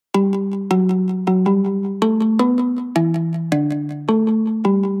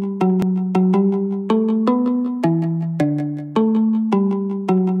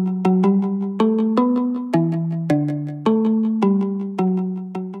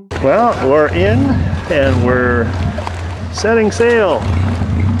Well, we're in and we're setting sail,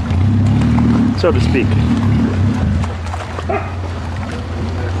 so to speak.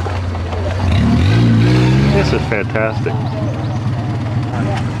 This is fantastic.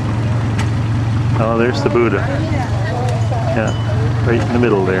 Oh, there's the Buddha. Yeah, right in the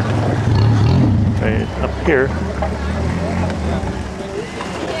middle there. Right up here.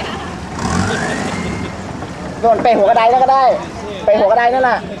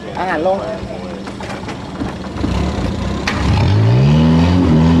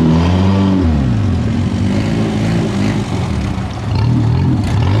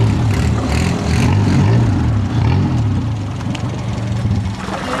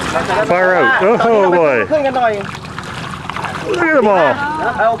 Far out. Oh boy. Look at them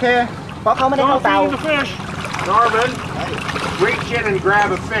all. Okay. Don't feed the fish. Norman, reach in and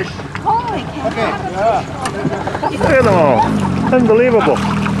grab a fish. Holy cow. Okay. Look at them all. Unbelievable.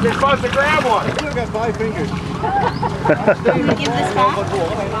 You're supposed to grab one. Look at 5 fingers. Give this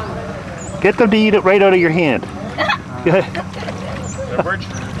back. Get them to eat it right out of your hand.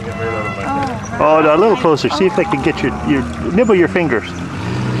 Oh, no, a little closer. See if I can get your nibble your fingers.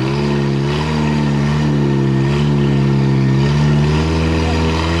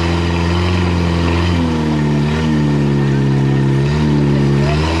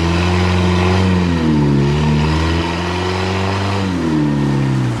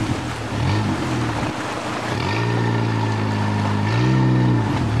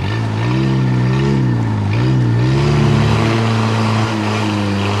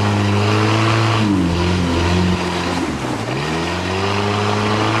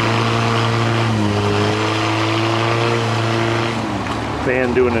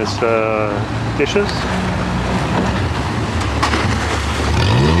 Man doing his dishes.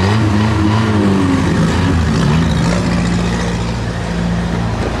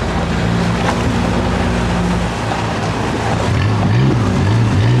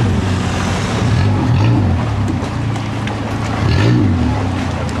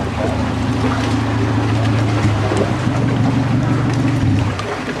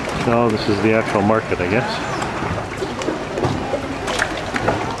 So this is the actual market, I guess.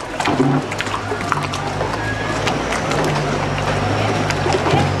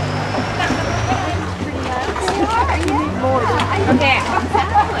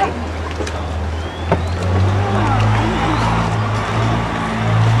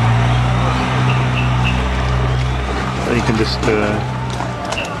 So you can just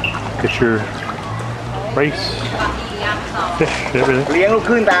get your rice, fish, everything.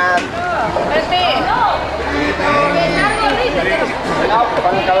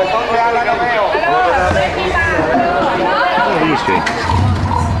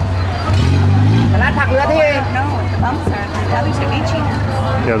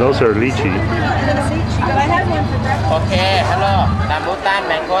 Yeah, those are lychee. Okay, hello. Rambutan,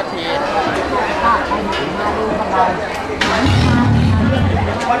 mango tea.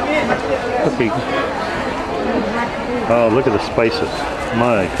 Okay. Oh, look at the spices.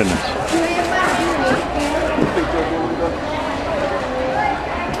 My goodness.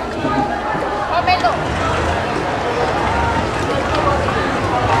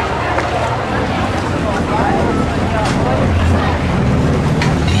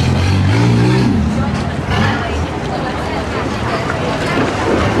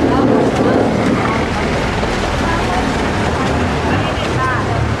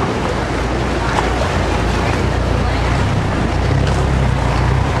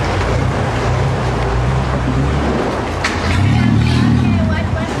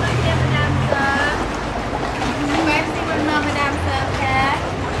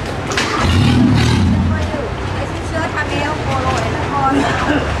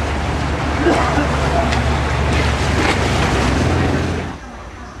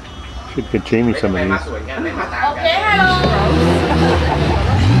 Should get Jamie some of these.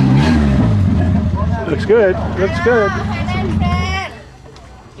 Looks good. Looks good.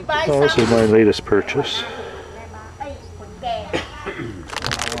 Oh, this is my latest purchase.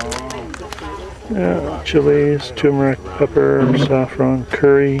 Yeah, chilies, turmeric, pepper, saffron,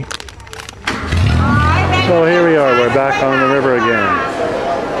 curry. So here we are. We're back on the river again.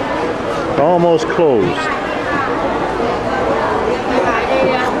 Almost closed.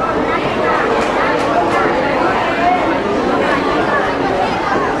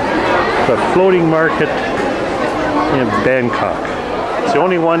 The floating market in Bangkok. It's the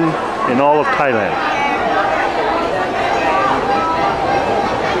only one in all of Thailand.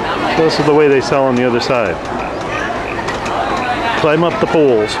 So this is the way they sell on the other side. Climb up the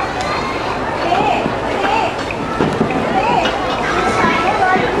poles.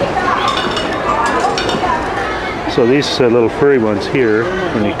 So these little furry ones here,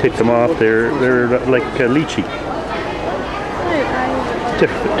 when you take them off, they're like lychee.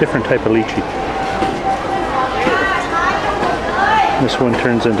 Different type of lychee. This one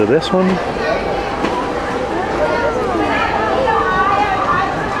turns into this one.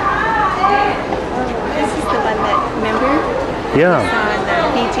 This is the one that, remember? Yeah. On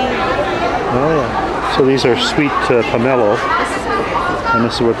Fiji. Oh yeah. So these are sweet pomelo, and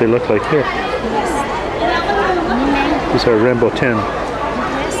this is what they look like here. These are rambutan.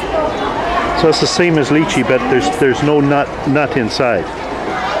 So it's the same as lychee, but there's no nut inside.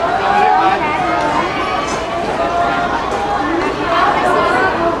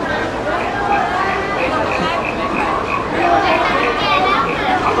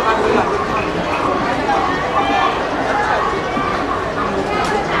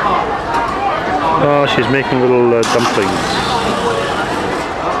 Oh, she's making little dumplings.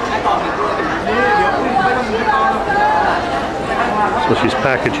 So she's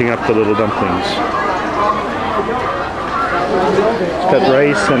packaging up the little dumplings. It's got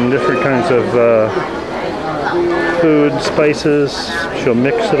rice and different kinds of food, spices. She'll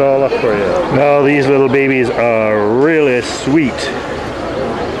mix it all up for you. Oh, these little babies are really sweet.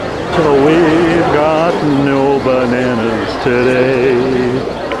 So we've got no bananas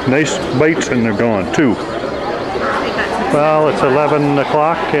today. Nice bites and they're gone too. Well, it's 11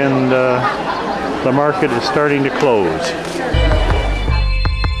 o'clock and the market is starting to close.